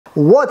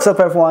What's up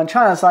everyone,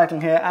 China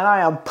Cycling here, and I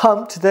am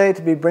pumped today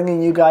to be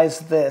bringing you guys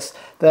this,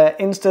 the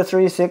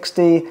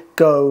Insta360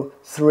 GO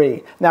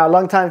 3. Now,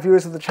 long-time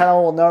viewers of the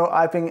channel will know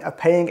I've been a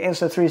paying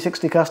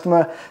Insta360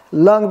 customer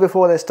long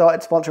before they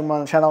started sponsoring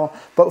my channel,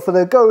 but for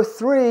the GO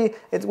 3,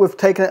 we've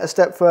taken it a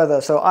step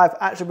further. So I've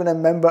actually been a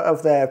member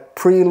of their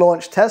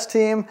pre-launch test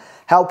team,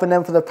 helping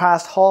them for the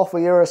past half a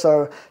year or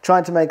so,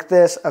 trying to make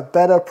this a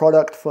better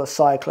product for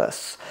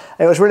cyclists.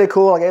 It was really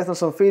cool. I gave them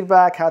some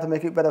feedback, how to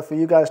make it better for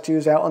you guys to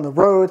use out on the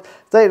road.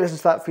 They listened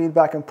to that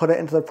feedback and put it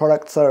into the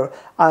product, so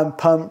I'm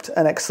pumped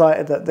and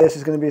excited that this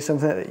is going to be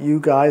something that you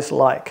guys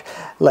like.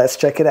 Let's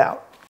check it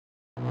out.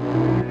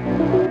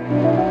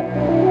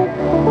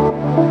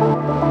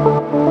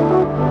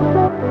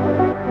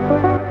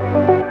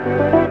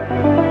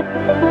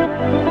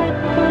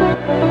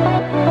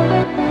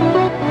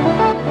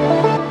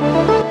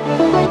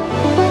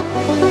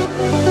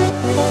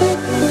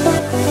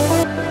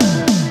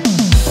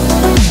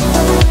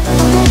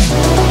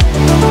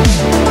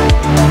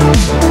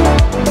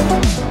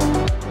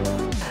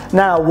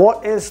 Now,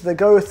 what is the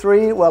GO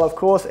 3? Well, of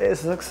course, it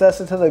is a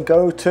successor to the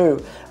GO 2,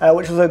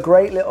 which was a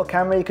great little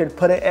camera. You could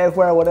put it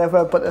everywhere,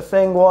 whatever, but the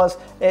thing was,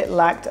 it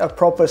lacked a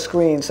proper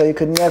screen, so you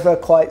could never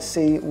quite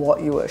see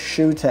what you were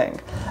shooting.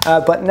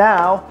 But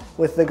now,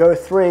 with the GO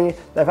 3,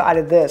 they've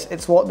added this.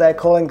 It's what they're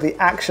calling the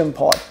Action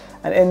Pod.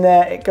 And in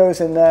there, it goes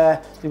in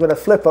there, you've got a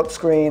flip up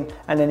screen,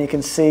 and then you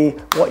can see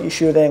what you're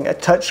shooting, a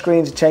touch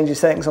screen to change your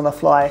settings on the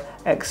fly,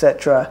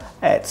 etc,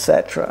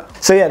 etc.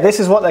 So yeah,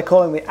 this is what they're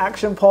calling the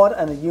Action Pod,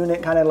 and the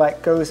unit kind of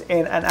like goes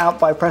in and out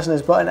by pressing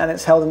this button, and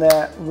it's held in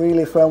there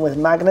really firm with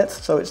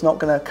magnets, so it's not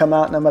gonna come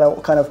out no matter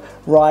what kind of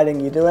riding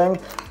you're doing.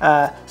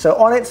 So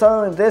on its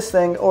own, this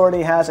thing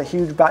already has a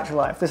huge battery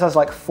life. This has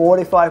like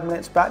 45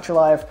 minutes battery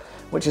life,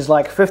 which is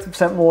like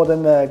 50% more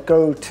than the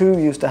GO 2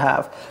 used to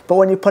have. But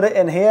when you put it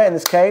in here, in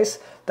this case,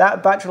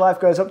 that battery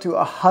life goes up to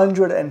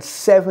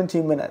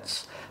 170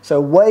 minutes. So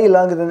way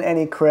longer than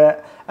any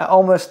crit. At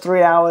almost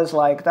 3 hours,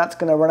 like that's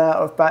gonna run out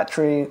of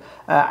battery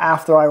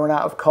after I run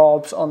out of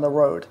carbs on the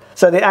road.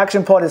 So the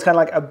Action Pod is kind of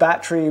like a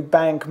battery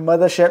bank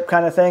mothership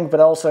kind of thing,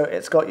 but also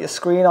it's got your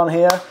screen on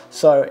here.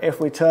 So if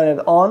we turn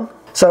it on,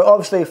 so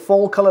obviously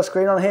full color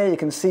screen on here, you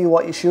can see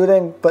what you're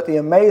shooting, but the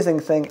amazing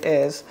thing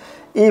is,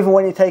 even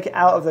when you take it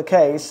out of the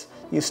case,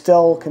 you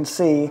still can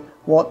see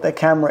what the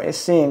camera is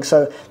seeing.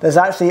 So there's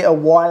actually a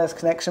wireless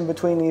connection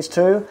between these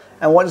two.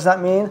 And what does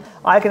that mean?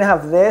 I can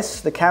have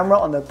this, the camera,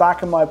 on the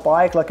back of my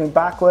bike looking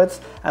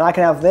backwards, and I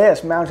can have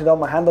this mounted on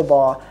my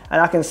handlebar, and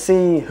I can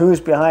see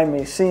who's behind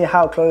me, see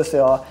how close they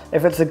are.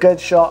 If it's a good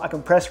shot, I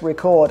can press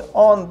record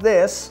on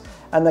this,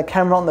 and the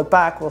camera on the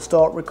back will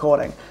start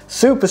recording.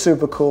 Super,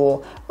 super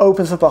cool.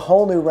 Opens up a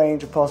whole new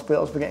range of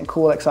possibilities for getting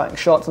cool, exciting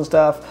shots and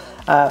stuff.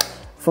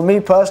 For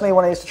me personally,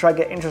 when I used to try to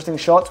get interesting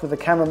shots with the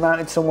camera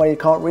mounted somewhere you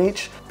can't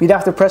reach, you'd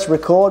have to press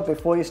record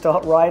before you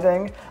start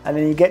riding, and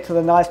then you get to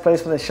the nice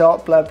place for the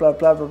shot, blah, blah,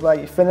 blah, blah, blah.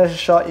 You finish the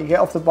shot, you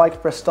get off the bike, you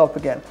press stop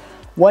again.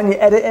 When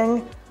you're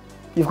editing,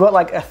 you've got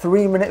like a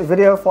 3-minute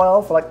video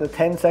file for like the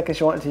 10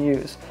 seconds you wanted to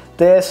use.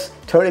 This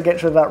totally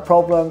gets rid of that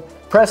problem.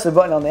 Press the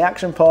button on the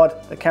Action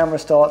Pod, the camera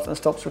starts and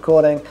stops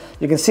recording.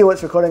 You can see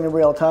what's recording in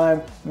real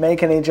time,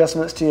 make any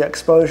adjustments to your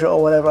exposure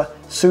or whatever.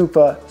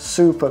 Super,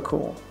 super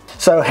cool.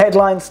 So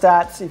headline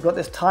stats, you've got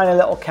this tiny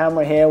little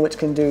camera here which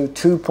can do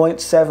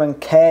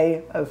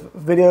 2.7K of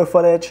video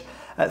footage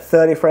at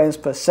 30 frames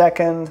per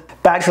second.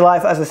 Battery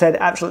life, as I said,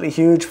 absolutely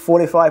huge,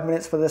 45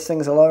 minutes for this thing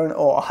alone,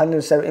 or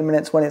 170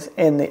 minutes when it's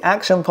in the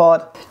Action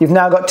Pod. You've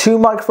now got 2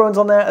 microphones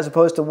on there as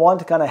opposed to 1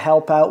 to kind of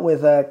help out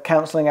with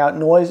cancelling out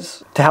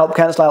noise, to help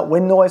cancel out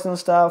wind noise and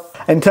stuff.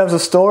 In terms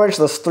of storage,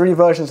 there's 3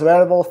 versions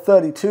available,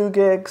 32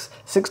 gigs,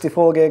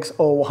 64 gigs,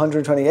 or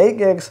 128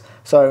 gigs.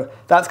 So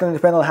that's going to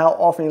depend on how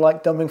often you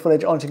like dumping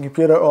footage onto your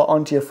computer or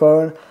onto your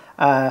phone.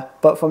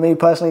 But for me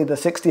personally, the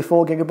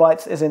 64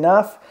 gigabytes is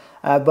enough.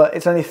 But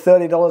it's only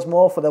 $30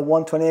 more for the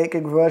 128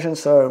 gig version,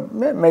 so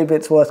maybe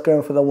it's worth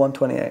going for the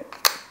 128.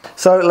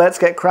 So let's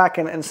get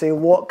cracking and see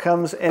what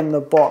comes in the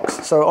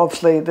box. So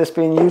obviously, this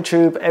being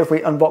YouTube,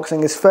 every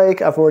unboxing is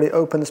fake. I've already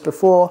opened this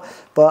before,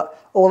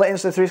 but all the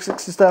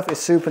Insta360 stuff is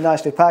super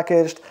nicely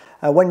packaged.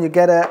 When you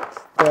get it,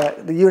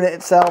 the unit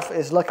itself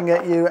is looking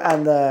at you,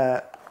 and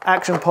the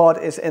Action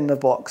Pod is in the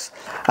box.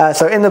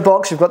 So in the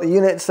box, you've got the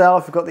unit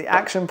itself, you've got the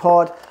Action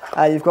Pod,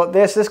 you've got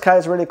this guy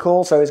is really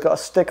cool, so he's got a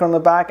sticker on the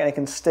back and it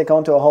can stick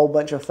onto a whole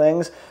bunch of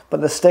things, but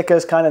the sticker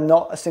is kind of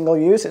not a single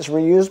use, it's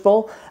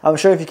reusable. I'm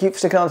sure if you keep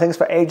sticking on things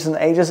for ages and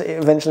ages, it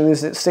eventually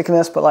loses its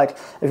stickiness, but like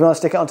if you want to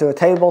stick it onto a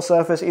table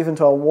surface, even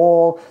to a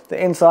wall,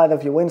 the inside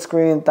of your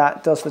windscreen,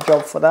 that does the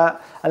job for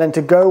that. And then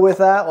to go with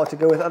that, or to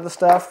go with other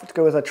stuff, to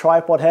go with a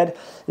tripod head,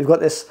 you've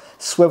got this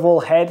swivel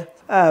head.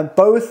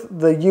 Both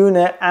the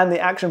unit and the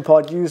Action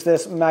Pod use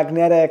this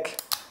magnetic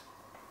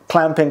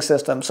clamping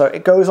system. So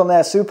it goes on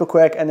there super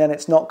quick and then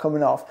it's not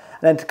coming off.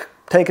 And then to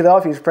take it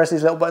off, you just press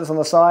these little buttons on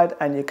the side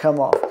and you come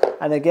off.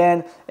 And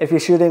again, if you're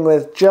shooting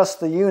with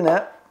just the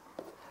unit,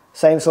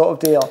 same sort of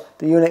deal.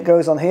 The unit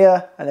goes on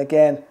here and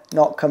again,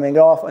 not coming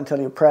off until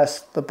you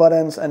press the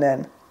buttons and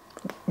then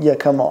you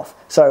come off.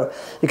 So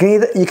you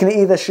can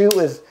either shoot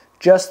with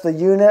just the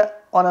unit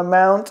on a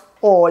mount,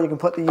 or you can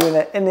put the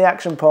unit in the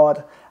action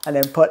pod and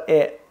then put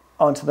it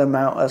onto the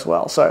mount as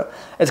well. So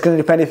it's going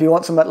to depend if you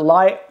want something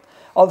light.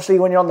 Obviously,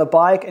 when you're on the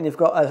bike and you've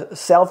got a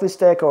selfie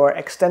stick or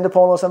an extender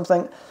pole or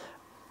something,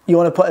 you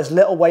want to put as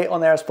little weight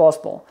on there as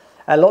possible.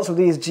 Lots of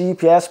these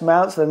GPS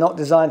mounts, they're not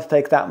designed to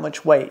take that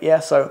much weight, yeah?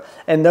 So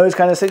in those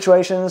kind of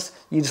situations,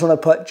 you just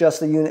want to put just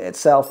the unit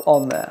itself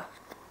on there.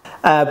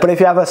 But if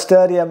you have a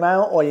sturdier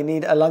mount or you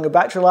need a longer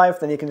battery life,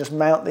 then you can just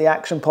mount the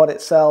action pod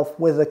itself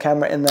with the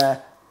camera in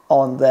there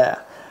on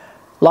there.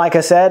 Like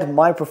I said,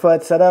 my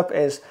preferred setup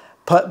is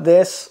put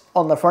this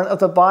on the front of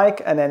the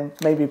bike and then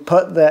maybe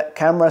put the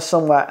camera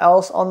somewhere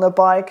else on the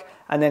bike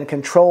and then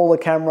control the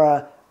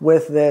camera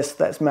with this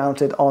that's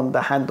mounted on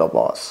the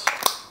handlebars.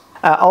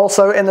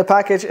 Also in the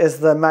package is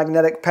the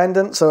magnetic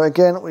pendant. So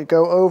again, we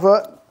go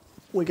over,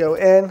 we go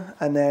in,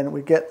 and then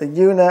we get the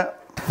unit.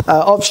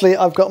 Obviously,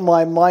 I've got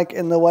my mic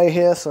in the way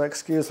here, so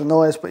excuse the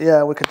noise, but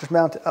yeah, we could just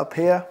mount it up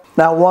here.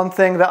 Now, one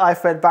thing that I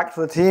fed back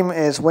to the team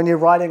is when you're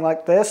riding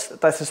like this,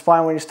 that's just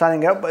fine when you're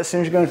standing up, but as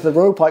soon as you go into the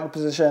road bike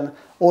position,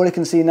 all you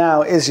can see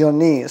now is your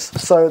knees.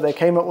 So they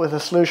came up with a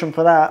solution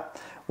for that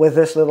with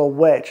this little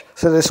wedge.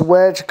 So this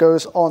wedge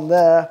goes on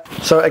there.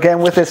 So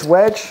again, with this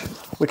wedge,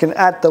 we can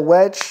add the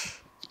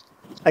wedge.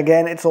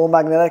 Again, it's all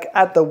magnetic.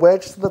 Add the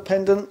wedge to the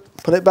pendant,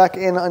 put it back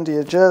in under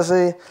your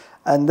jersey,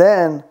 and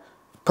then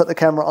put the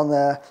camera on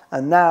there.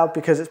 And now,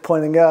 because it's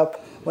pointing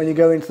up, when you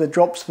go into the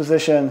drops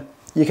position,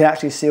 you can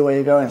actually see where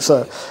you're going.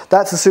 So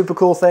that's a super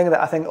cool thing that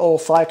I think all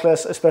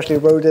cyclists, especially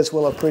roadies,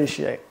 will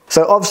appreciate.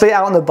 So obviously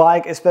out on the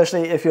bike,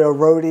 especially if you're a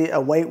roadie, a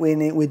weight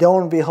weenie, we don't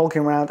want to be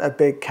hulking around a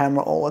big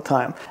camera all the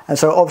time. And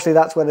so obviously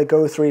that's where the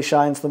Go 3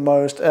 shines the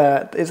most.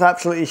 It's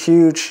absolutely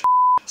huge.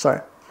 Sorry.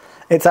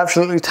 It's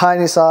absolutely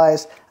tiny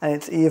size and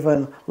it's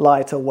even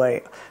lighter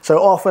weight. So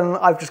often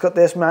I've just got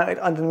this mounted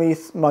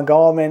underneath my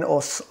Garmin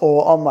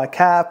or on my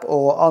cap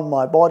or on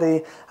my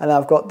body, and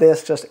I've got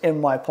this just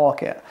in my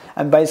pocket.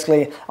 And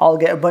basically I'll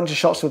get a bunch of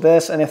shots with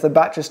this, and if the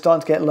battery's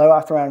starting to get low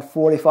after around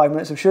 45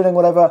 minutes of shooting,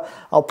 whatever,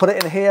 I'll put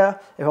it in here.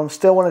 If I'm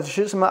still wanting to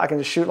shoot something, I can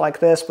just shoot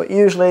like this. But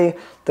usually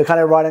the kind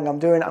of riding I'm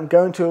doing, I'm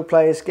going to a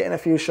place, getting a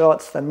few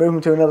shots, then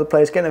moving to another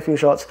place, getting a few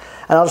shots,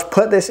 and I'll just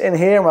put this in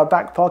here in my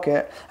back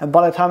pocket, and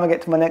by the time I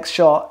get to my next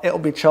shot, it'll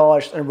be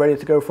charged and ready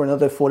to go for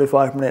another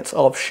 45 minutes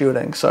of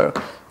shooting. So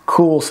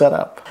cool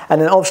setup. And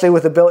then obviously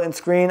with the built-in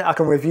screen, I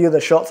can review the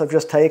shots I've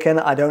just taken.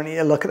 I don't need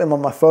to look at them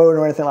on my phone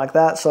or anything like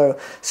that. So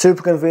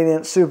super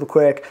convenient, super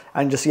quick,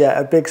 and just, yeah,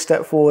 a big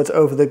step forwards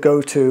over the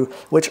Go 2,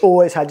 which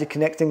always had you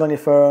connecting on your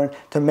phone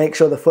to make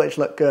sure the footage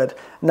looked good.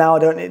 Now I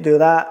don't need to do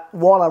that.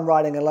 While I'm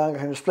riding along, I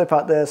can just flip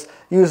out this,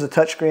 use the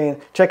touchscreen,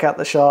 check out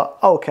the shot.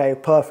 Okay,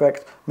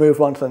 perfect.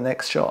 Move on to the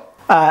next shot.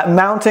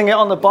 Mounting it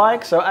on the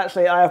bike. So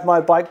actually I have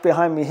my bike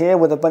behind me here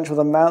with a bunch of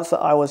the mounts that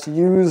I was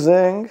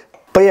using.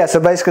 But yeah, so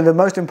basically the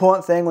most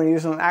important thing when you're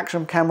using an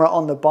action camera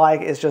on the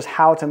bike is just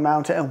how to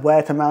mount it and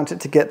where to mount it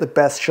to get the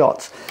best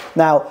shots.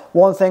 Now,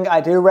 one thing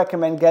I do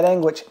recommend getting,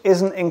 which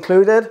isn't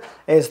included,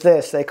 is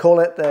this. They call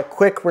it the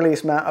quick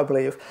release mount, I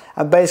believe.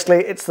 And basically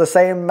it's the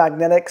same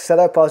magnetic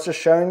setup I was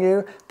just showing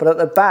you, but at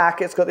the back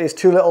it's got these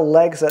two little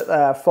legs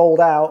that fold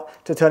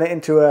out to turn it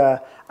into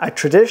a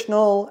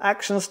traditional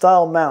action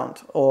style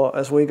mount, or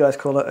as we guys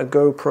call it, a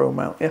GoPro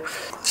mount. Yeah.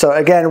 So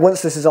again,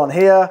 once this is on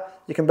here,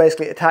 you can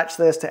basically attach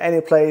this to any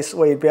place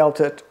where you'd be able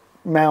to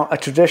mount a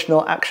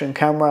traditional action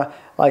camera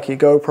like your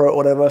GoPro or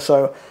whatever.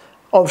 So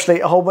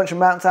obviously a whole bunch of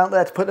mounts out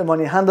there to put them on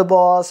your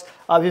handlebars.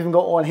 I've even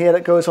got one here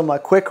that goes on my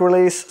quick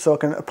release, so I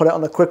can put it on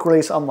the quick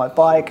release on my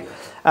bike.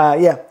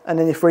 Yeah, and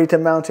then you're free to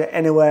mount it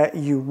anywhere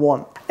you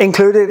want.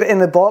 Included in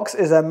the box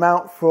is a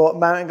mount for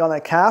mounting on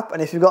a cap,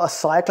 and if you've got a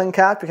cycling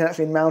cap, you can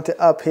actually mount it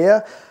up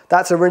here.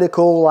 That's a really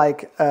cool,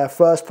 like,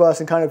 first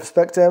person kind of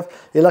perspective.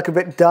 You look a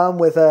bit dumb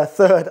with a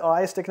third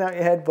eye sticking out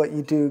your head, but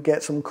you do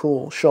get some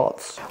cool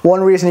shots.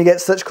 One reason you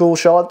get such cool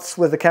shots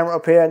with the camera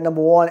up here,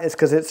 number one, is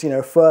because it's, you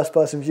know, first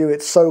person view.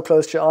 It's so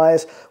close to your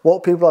eyes.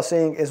 What people are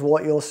seeing is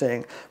what you're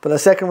seeing. But the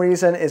second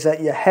reason is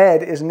that your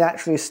head is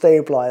naturally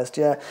stabilized,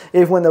 yeah?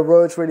 Even when the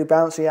road's really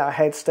bouncy, our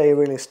heads stay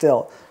really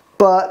still.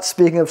 But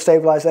speaking of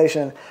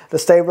stabilization, the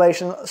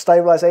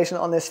stabilization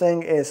on this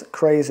thing is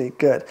crazy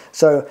good.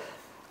 So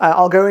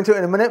I'll go into it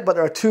in a minute, but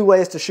there are two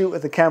ways to shoot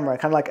with the camera,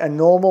 kind of like a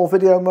normal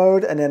video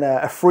mode and then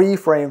a free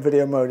frame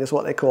video mode is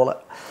what they call it.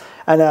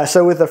 And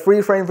so with the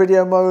free frame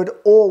video mode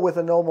or with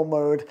a normal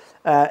mode,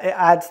 it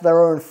adds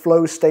their own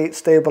flow state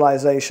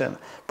stabilization.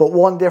 But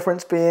one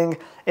difference being,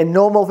 in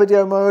normal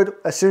video mode,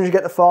 as soon as you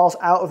get the files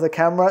out of the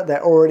camera,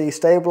 they're already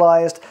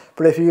stabilized.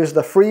 But if you use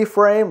the free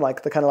frame,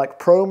 like the kind of like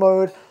pro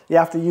mode, you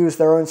have to use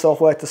their own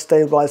software to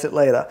stabilize it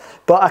later.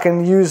 But I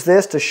can use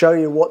this to show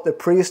you what the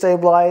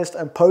pre-stabilized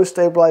and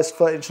post-stabilized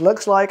footage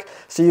looks like,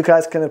 so you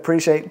guys can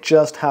appreciate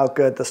just how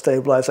good the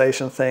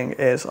stabilization thing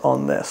is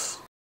on this.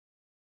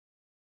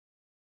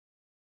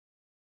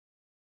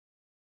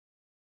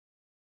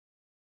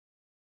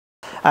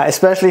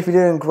 Especially if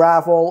you're doing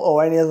gravel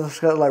or any other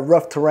sort of like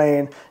rough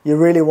terrain, you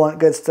really want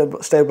good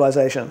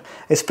stabilization.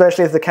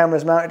 Especially if the camera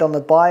is mounted on the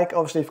bike.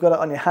 Obviously, if you've got it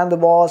on your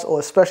handlebars, or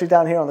especially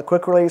down here on the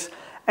quick release,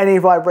 any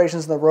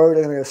vibrations in the road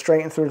are going to go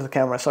straight through to the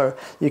camera. So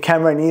your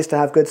camera needs to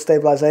have good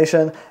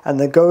stabilization, and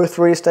the Go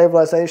 3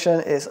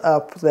 stabilization is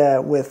up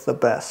there with the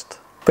best.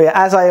 But yeah,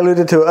 as I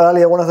alluded to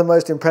earlier, one of the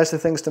most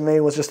impressive things to me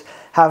was just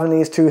having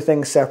these two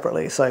things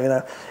separately. So, you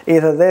know,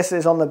 either this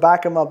is on the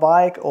back of my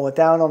bike or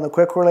down on the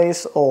quick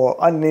release or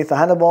underneath the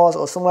handlebars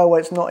or somewhere where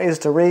it's not easy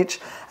to reach.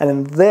 And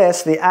then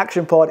this, the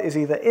action pod, is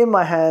either in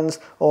my hands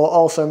or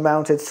also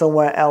mounted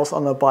somewhere else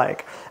on the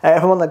bike.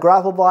 If I'm on the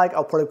gravel bike,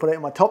 I'll probably put it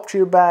in my top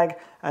tube bag.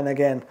 And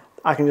again,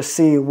 I can just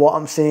see what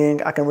I'm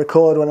seeing. I can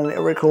record when I need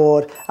to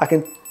record.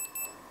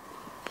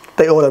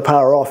 They auto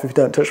power off if you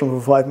don't touch them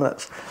for 5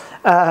 minutes.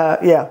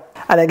 Yeah,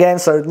 and again,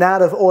 so now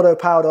they've auto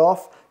powered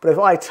off, but if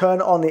I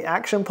turn on the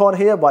action pod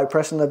here by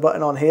pressing the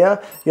button on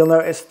here, you'll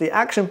notice the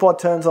action pod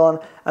turns on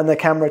and the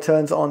camera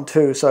turns on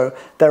too. So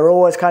they're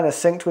always kind of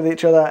synced with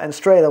each other, and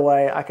straight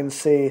away I can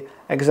see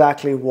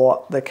exactly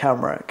what the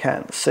camera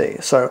can see.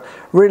 So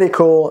really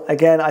cool.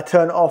 Again, I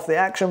turn off the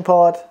action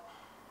pod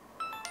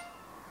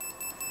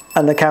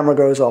and the camera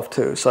goes off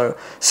too. So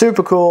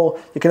super cool.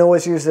 You can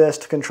always use this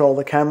to control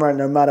the camera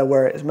no matter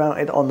where it is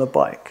mounted on the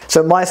bike.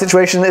 So my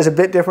situation is a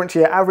bit different to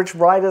your average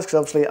riders because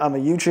obviously I'm a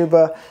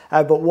YouTuber,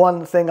 but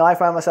one thing I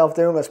found myself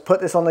doing was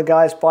put this on the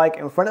guy's bike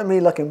in front of me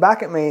looking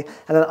back at me,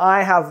 and then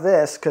I have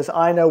this because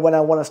I know when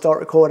I want to start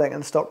recording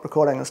and stop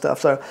recording and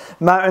stuff. So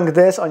mounting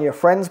this on your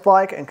friend's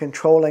bike and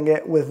controlling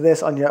it with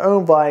this on your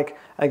own bike,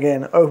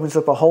 again, opens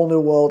up a whole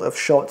new world of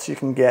shots you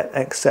can get,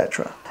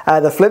 etc.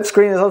 The flip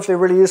screen is obviously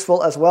really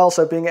useful as well,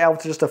 so being able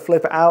to just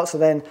flip it out, so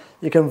then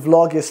you can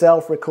vlog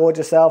yourself, record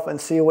yourself, and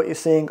see what you're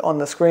seeing on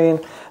the screen.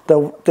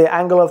 The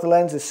angle of the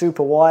lens is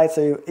super wide,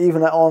 so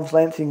even at arm's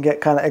length you can get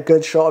kind of a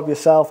good shot of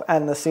yourself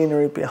and the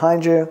scenery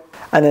behind you,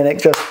 and then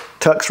it just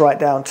tucks right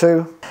down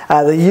too.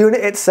 The unit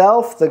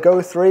itself, the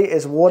Go 3,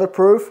 is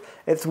waterproof.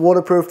 It's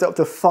waterproofed up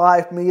to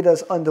 5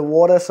 meters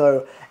underwater,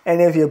 so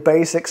any of your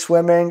basic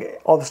swimming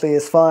obviously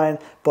is fine,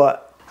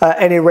 but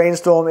any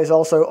rainstorm is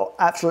also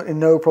absolutely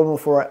no problem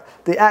for it.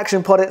 The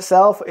action pod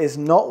itself is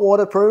not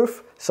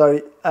waterproof, so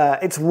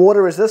it's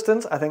water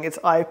resistant. I think it's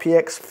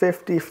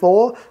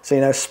IPX54, so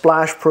you know,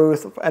 splash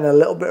proof, and a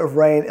little bit of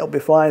rain, it'll be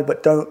fine,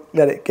 but don't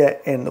let it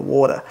get in the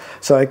water.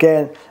 So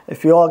again,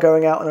 if you are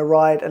going out on a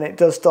ride and it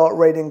does start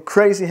raining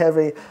crazy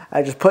heavy,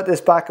 just put this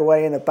back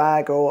away in a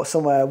bag or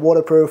somewhere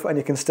waterproof, and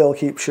you can still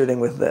keep shooting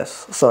with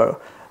this.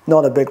 So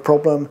not a big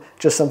problem,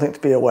 just something to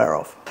be aware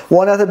of.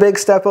 One other big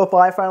step up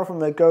I found from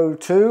the Go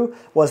 2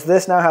 was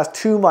this now has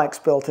 2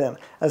 mics built in,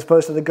 as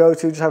opposed to the Go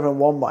 2 just having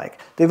 1 mic.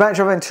 The advantage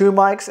of having 2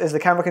 mics is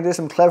the camera can do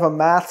some clever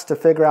maths to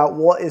figure out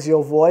what is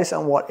your voice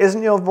and what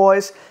isn't your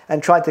voice,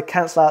 and try to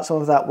cancel out some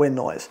of that wind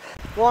noise.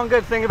 One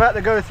good thing about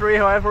the Go 3,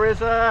 however,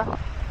 is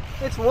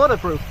it's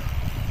waterproof.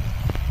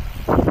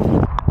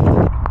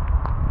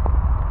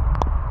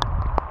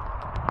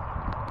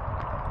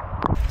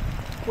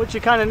 Which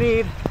you kind of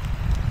need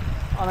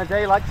on a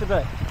day like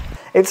today.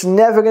 It's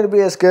never going to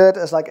be as good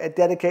as like a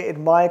dedicated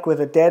mic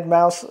with a dead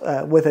mouse,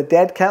 with a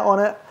dead cat on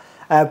it,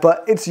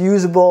 but it's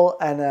usable,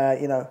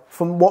 and you know,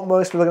 from what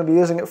most people are going to be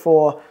using it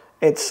for,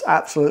 it's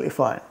absolutely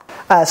fine.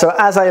 So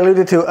as I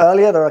alluded to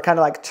earlier, there are kind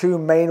of like 2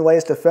 main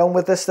ways to film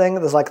with this thing.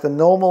 There's like the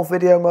normal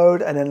video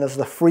mode, and then there's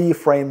the free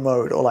frame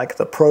mode, or like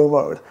the pro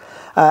mode.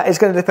 It's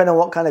going to depend on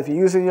what kind of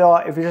user you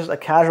are. If you're just a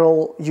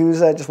casual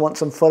user, just want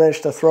some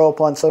footage to throw up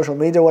on social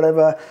media or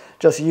whatever,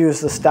 just use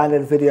the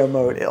standard video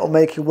mode. It'll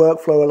make your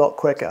workflow a lot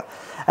quicker.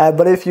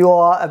 But if you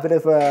are a bit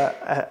of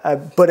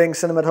a budding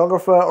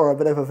cinematographer or a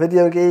bit of a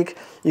video geek,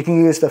 you can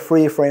use the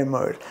free frame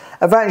mode.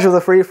 Advantage of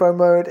the free frame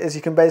mode is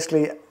you can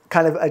basically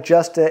kind of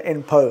adjust it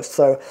in post.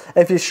 So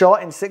if you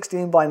shot in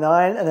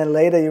 16:9 and then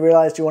later you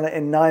realized you want it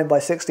in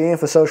 9:16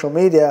 for social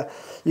media,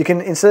 you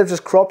can, instead of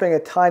just cropping a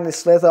tiny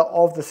slither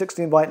of the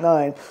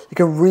 16:9, you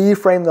can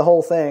reframe the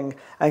whole thing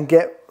and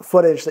get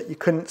footage that you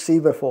couldn't see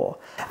before.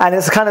 And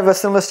it's kind of a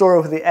similar story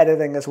with the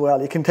editing as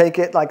well. You can take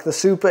it like the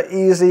super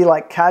easy,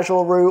 like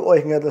casual route, or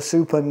you can go the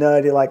super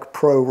nerdy, like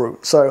pro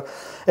route. So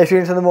if you're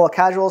into the more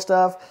casual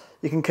stuff,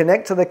 you can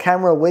connect to the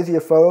camera with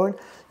your phone.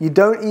 You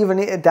don't even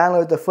need to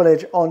download the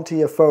footage onto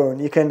your phone.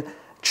 You can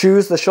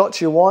choose the shots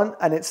you want,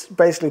 and it's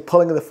basically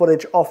pulling the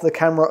footage off the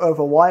camera over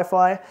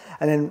Wi-Fi,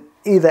 and then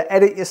either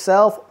edit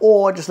yourself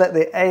or just let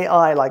the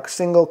AI like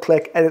single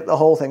click edit the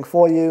whole thing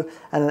for you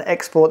and then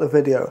export the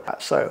video.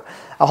 So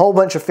a whole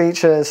bunch of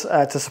features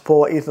to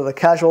support either the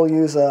casual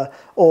user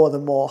or the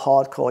more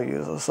hardcore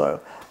user. So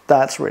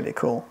that's really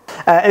cool.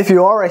 If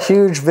you are a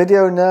huge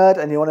video nerd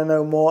and you want to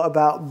know more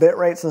about bit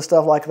rates and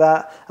stuff like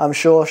that, I'm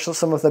sure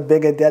some of the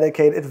bigger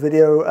dedicated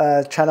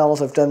video channels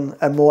have done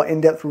a more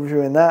in-depth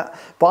review in that.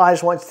 But I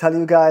just wanted to tell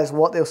you guys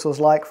what this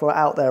was like for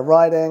out there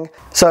riding.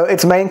 So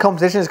its main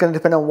competition is going to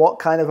depend on what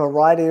kind of a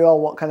rider you are,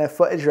 what kind of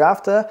footage you're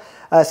after.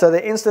 So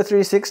the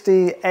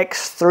Insta360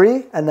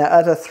 X3 and their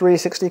other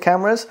 360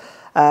 cameras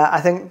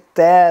I think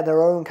they're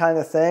their own kind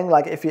of thing.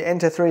 Like if you're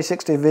into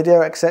 360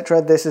 video,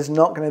 etc., this is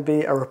not going to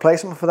be a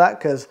replacement for that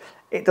because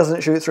it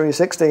doesn't shoot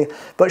 360.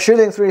 But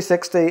shooting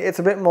 360, it's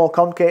a bit more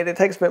complicated. It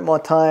takes a bit more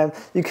time.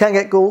 You can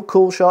get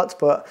cool shots,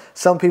 but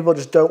some people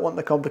just don't want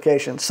the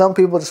complications. Some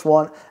people just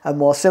want a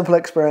more simple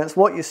experience.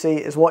 What you see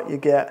is what you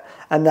get,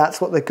 and that's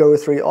what the Go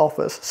 3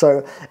 offers.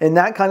 So in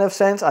that kind of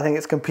sense, I think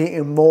it's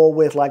competing more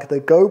with like the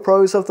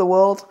GoPros of the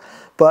world.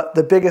 But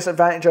the biggest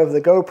advantage over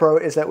the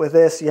GoPro is that with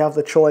this, you have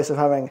the choice of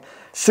having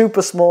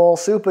super small,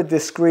 super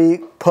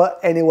discreet, put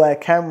anywhere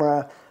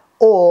camera,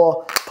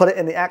 or put it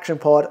in the action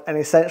pod, and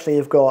essentially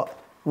you've got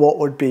what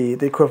would be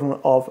the equivalent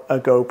of a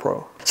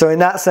GoPro. So in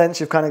that sense,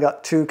 you've kind of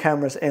got two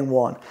cameras in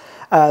one.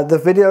 The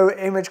video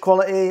image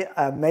quality,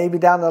 maybe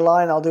down the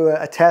line I'll do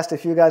a test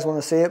if you guys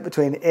want to see it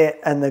between it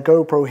and the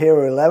GoPro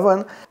Hero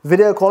 11.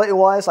 Video quality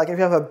wise, like if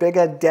you have a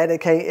bigger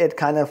dedicated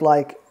kind of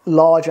like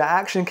larger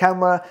action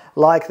camera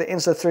like the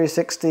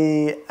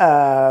Insta360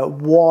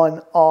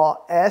 One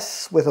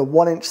RS with a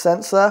 1-inch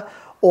sensor,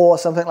 or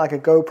something like a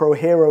GoPro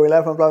Hero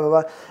 11, blah, blah,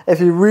 blah. If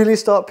you really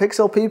start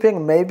pixel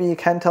peeping, maybe you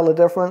can tell the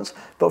difference.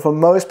 But for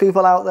most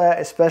people out there,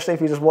 especially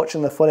if you're just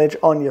watching the footage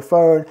on your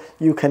phone,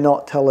 you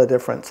cannot tell the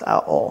difference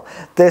at all.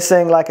 This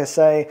thing, like I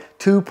say,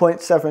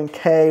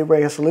 2.7K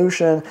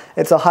resolution.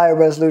 It's a higher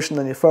resolution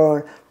than your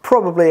phone,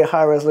 probably a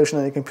higher resolution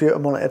than your computer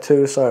monitor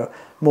too, so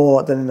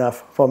more than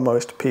enough for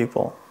most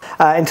people.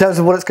 In terms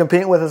of what it's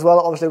competing with as well,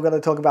 obviously we're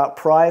going to talk about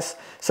price.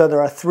 So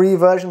there are three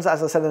versions,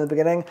 as I said in the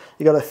beginning.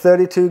 You got a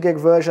 32 gig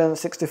version,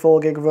 64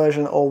 gig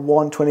version, or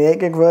 128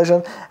 gig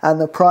version,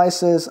 and the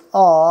prices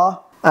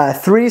are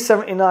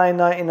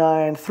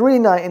 $379.99,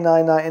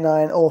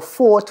 $399.99, or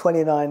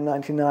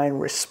 $429.99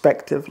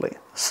 respectively.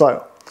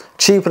 So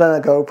cheaper than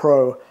a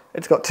GoPro.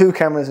 It's got two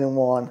cameras in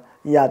one,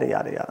 yada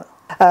yada yada.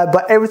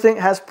 But everything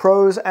has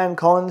pros and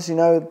cons. You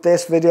know,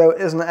 this video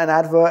isn't an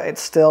advert.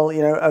 It's still,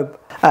 you know,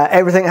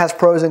 everything has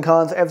pros and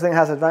cons. Everything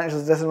has advantages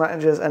and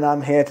disadvantages, and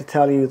I'm here to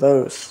tell you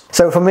those.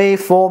 So for me,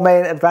 four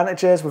main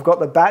advantages. We've got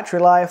the battery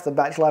life. The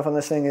battery life on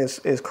this thing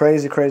is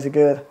crazy, crazy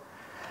good.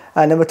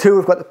 Number two,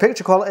 we've got the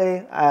picture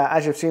quality.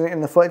 As you've seen it in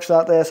the footage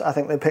like this, I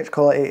think the picture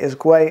quality is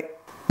great.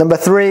 Number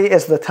three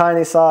is the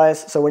tiny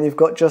size. So when you've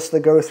got just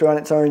the Go 3 on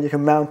its own, you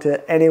can mount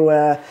it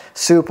anywhere,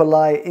 super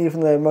light.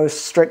 Even the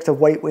most strict of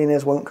weight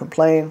weaners won't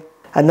complain.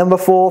 And number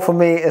four for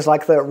me is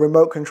like the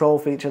remote control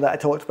feature that I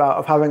talked about,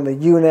 of having the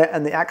unit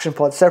and the action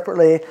pod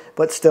separately,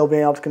 but still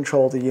being able to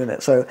control the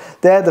unit. So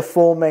they're the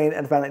four main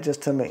advantages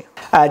to me.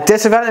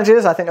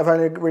 Disadvantages, I think I've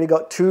only really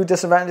got two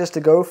disadvantages to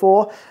go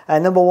for.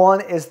 Number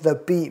one is the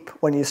beep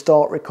when you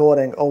start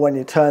recording or when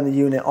you turn the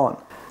unit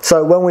on.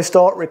 So when we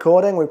start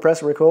recording, we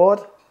press record,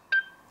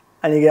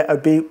 and you get a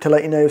beep to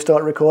let you know you've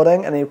started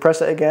recording, and then you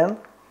press it again,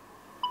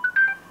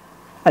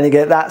 and you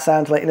get that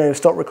sound to let you know you've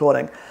stopped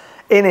recording.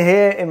 In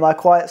here, in my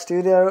quiet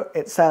studio,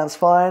 it sounds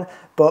fine,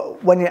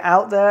 but when you're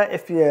out there,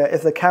 if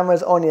the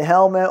camera's on your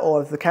helmet,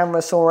 or if the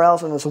camera's somewhere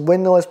else and there's a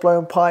wind noise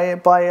blowing by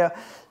you,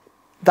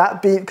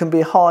 that beep can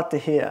be hard to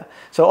hear.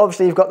 So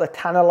obviously you've got the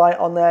tanner light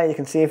on there, you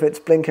can see if it's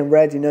blinking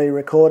red, you know you're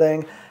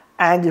recording.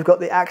 And you've got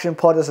the action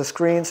pod as a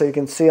screen, so you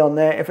can see on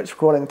there if it's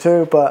recording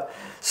too. But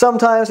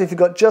sometimes if you've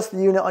got just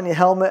the unit on your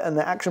helmet and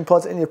the action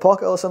pod's in your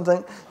pocket or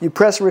something, you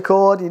press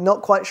record, you're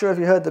not quite sure if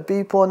you heard the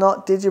beep or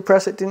not. Did you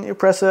press it? Didn't you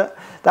press it?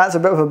 That's a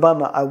bit of a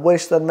bummer. I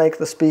wish they'd make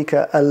the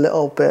speaker a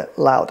little bit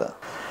louder.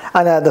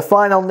 And the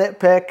final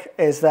nitpick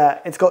is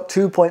that it's got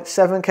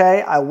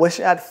 2.7K. I wish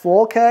it had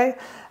 4K.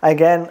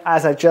 Again,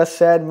 as I just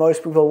said,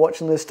 most people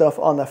watching this stuff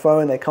on their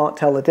phone, they can't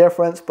tell the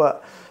difference.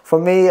 But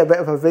for me, a bit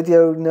of a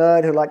video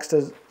nerd who likes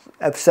to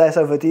obsess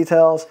over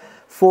details,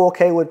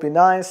 4K would be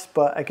nice,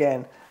 but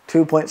again,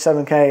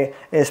 2.7K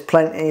is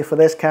plenty for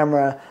this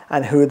camera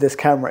and who this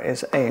camera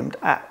is aimed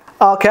at.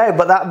 Okay,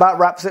 but that about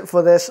wraps it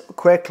for this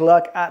quick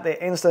look at the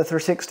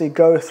Insta360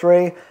 GO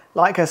 3.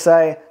 Like I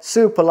say,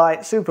 super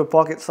light, super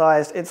pocket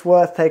sized. It's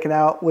worth taking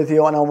out with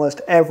you on almost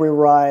every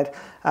ride.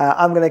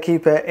 I'm going to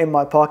keep it in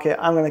my pocket.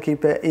 I'm going to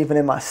keep it even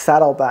in my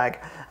saddlebag.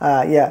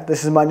 Yeah,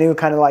 this is my new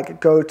kind of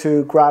like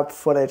go-to grab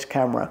footage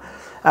camera.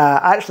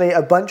 Actually,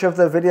 a bunch of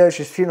the videos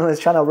you've seen on this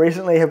channel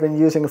recently have been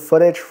using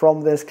footage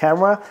from this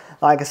camera.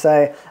 Like I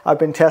say, I've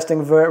been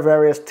testing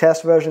various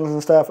test versions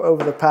and stuff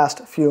over the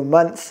past few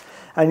months.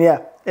 And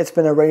yeah, it's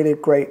been a really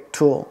great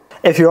tool.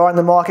 If you are in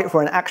the market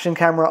for an action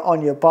camera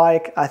on your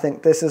bike, I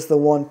think this is the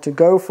one to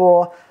go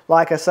for.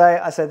 Like I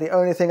said the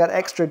only thing I'd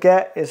extra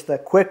get is the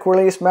quick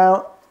release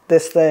mount.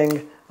 This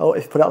thing, oh,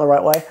 if you put it on the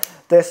right way,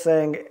 this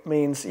thing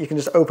means you can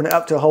just open it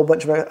up to a whole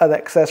bunch of other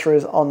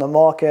accessories on the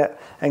market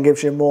and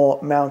gives you more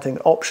mounting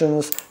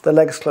options. The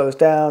legs close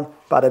down,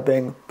 bada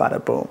bing,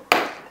 bada boom.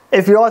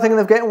 If you are thinking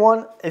of getting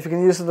one, if you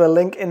can use the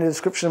link in the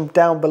description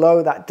down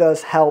below, that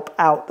does help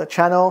out the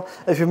channel.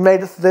 If you've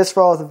made it this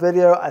far of the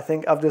video, I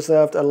think I've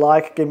deserved a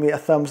like. Give me a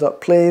thumbs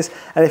up, please.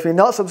 And if you're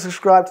not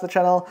subscribed to the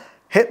channel,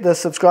 hit the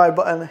subscribe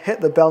button,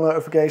 hit the bell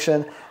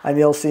notification, and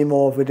you'll see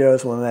more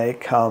videos when they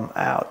come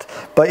out.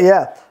 But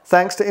yeah,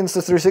 thanks to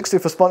Insta360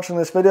 for sponsoring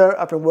this video.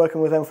 I've been working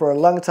with them for a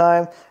long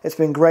time. It's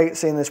been great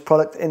seeing this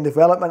product in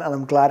development, and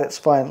I'm glad it's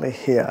finally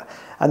here.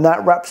 And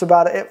that wraps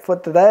about it for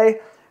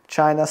today.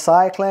 China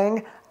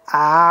Cycling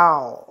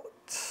out.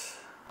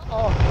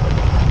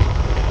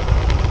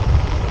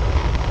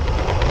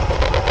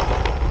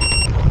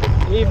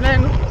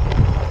 Evening,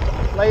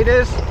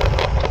 ladies.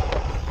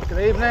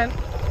 Good evening.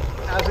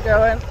 How's it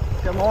going?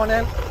 Good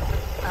morning.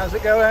 How's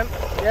it going?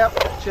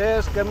 Yep.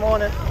 Cheers. Good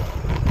morning.